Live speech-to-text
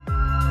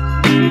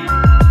Hey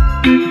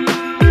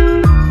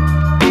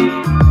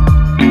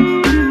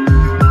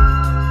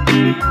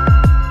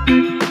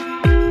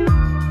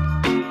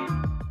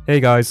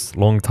guys,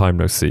 long time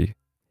no see.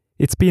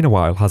 It's been a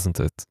while,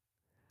 hasn't it?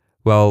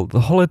 Well,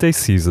 the holiday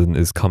season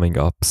is coming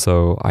up,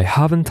 so I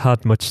haven't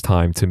had much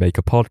time to make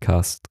a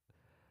podcast.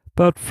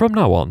 But from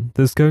now on,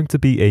 there's going to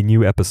be a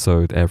new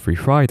episode every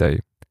Friday,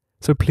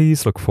 so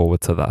please look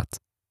forward to that.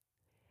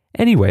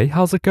 Anyway,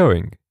 how's it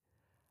going?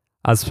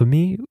 As for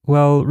me,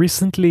 well,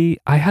 recently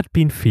I had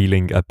been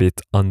feeling a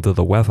bit under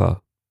the weather.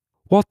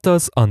 What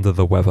does under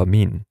the weather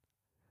mean?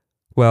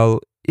 Well,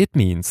 it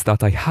means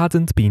that I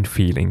hadn't been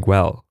feeling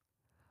well.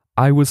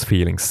 I was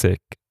feeling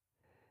sick.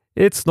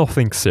 It's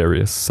nothing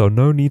serious, so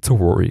no need to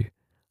worry.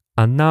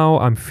 And now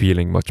I'm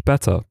feeling much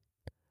better.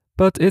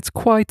 But it's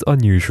quite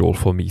unusual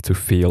for me to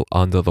feel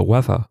under the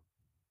weather.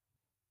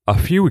 A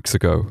few weeks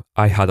ago,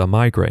 I had a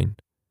migraine.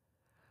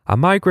 A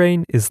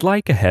migraine is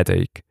like a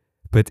headache,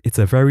 but it's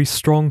a very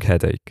strong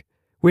headache,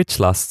 which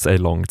lasts a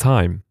long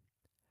time.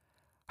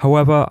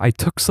 However, I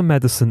took some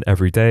medicine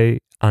every day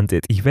and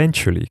it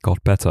eventually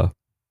got better.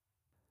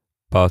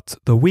 But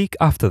the week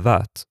after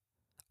that,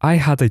 I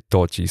had a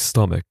dodgy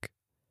stomach,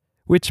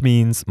 which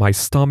means my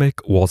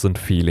stomach wasn't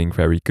feeling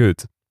very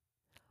good.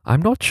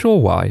 I'm not sure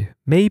why,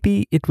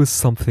 maybe it was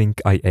something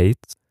I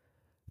ate,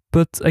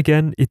 but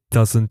again, it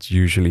doesn't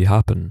usually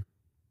happen.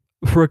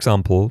 For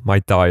example, my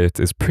diet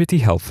is pretty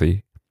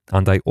healthy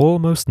and I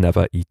almost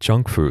never eat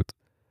junk food,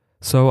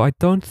 so I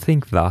don't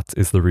think that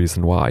is the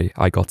reason why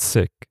I got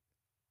sick.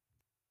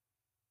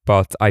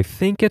 But I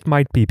think it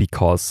might be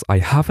because I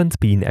haven't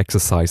been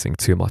exercising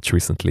too much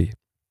recently.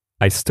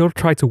 I still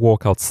try to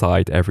walk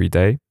outside every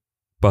day,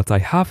 but I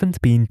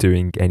haven't been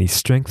doing any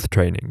strength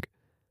training,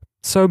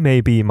 so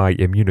maybe my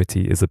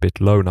immunity is a bit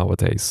low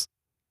nowadays.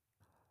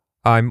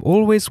 I'm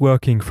always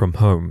working from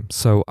home,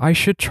 so I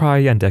should try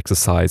and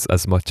exercise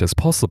as much as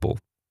possible.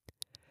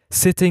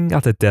 Sitting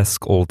at a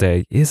desk all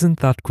day isn't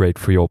that great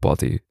for your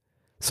body,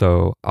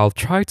 so I'll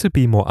try to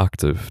be more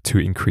active to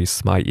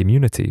increase my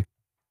immunity.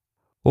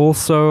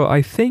 Also,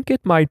 I think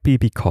it might be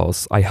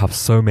because I have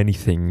so many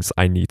things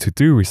I need to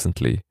do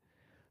recently.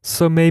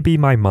 So maybe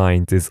my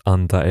mind is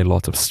under a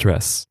lot of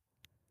stress.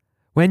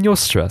 When you're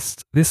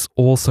stressed, this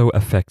also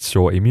affects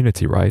your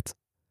immunity, right?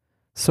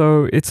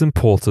 So it's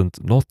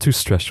important not to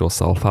stress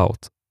yourself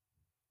out.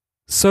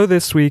 So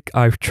this week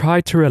I've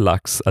tried to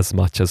relax as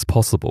much as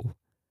possible.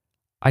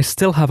 I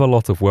still have a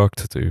lot of work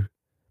to do,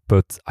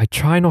 but I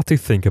try not to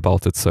think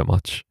about it so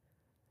much.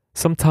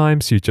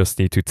 Sometimes you just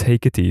need to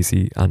take it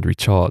easy and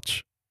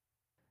recharge.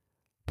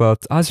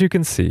 But as you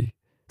can see,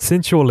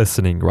 since you're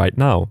listening right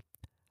now,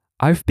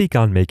 I've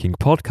begun making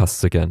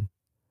podcasts again.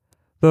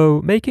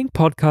 Though making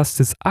podcasts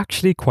is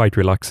actually quite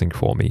relaxing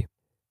for me.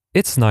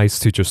 It's nice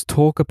to just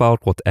talk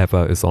about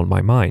whatever is on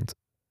my mind.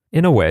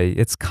 In a way,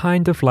 it's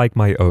kind of like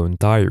my own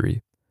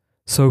diary.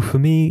 So for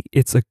me,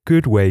 it's a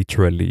good way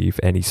to relieve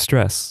any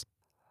stress.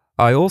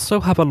 I also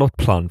have a lot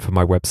planned for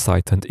my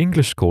website and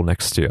English school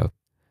next year,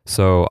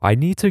 so I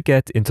need to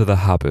get into the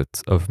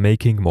habit of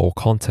making more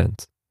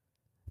content.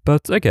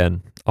 But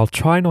again, I'll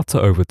try not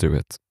to overdo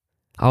it.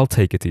 I'll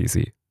take it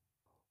easy.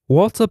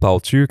 What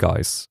about you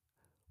guys?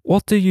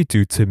 What do you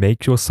do to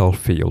make yourself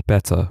feel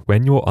better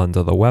when you're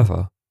under the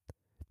weather?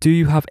 Do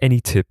you have any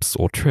tips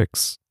or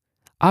tricks?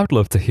 I'd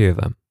love to hear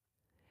them.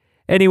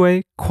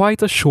 Anyway,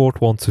 quite a short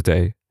one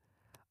today.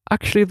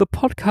 Actually, the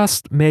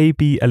podcast may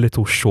be a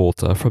little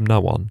shorter from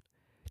now on,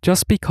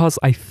 just because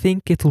I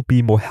think it'll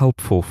be more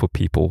helpful for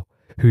people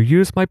who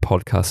use my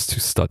podcast to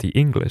study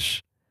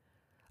English.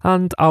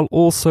 And I'll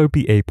also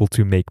be able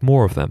to make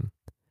more of them.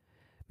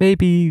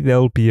 Maybe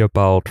they'll be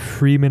about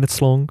 3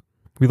 minutes long.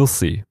 We'll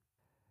see.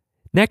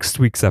 Next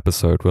week's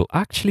episode will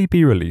actually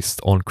be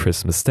released on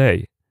Christmas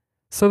Day,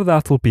 so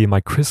that'll be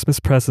my Christmas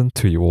present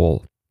to you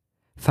all.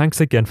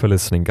 Thanks again for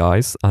listening,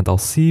 guys, and I'll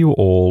see you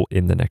all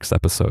in the next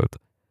episode.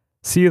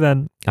 See you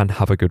then, and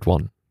have a good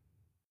one.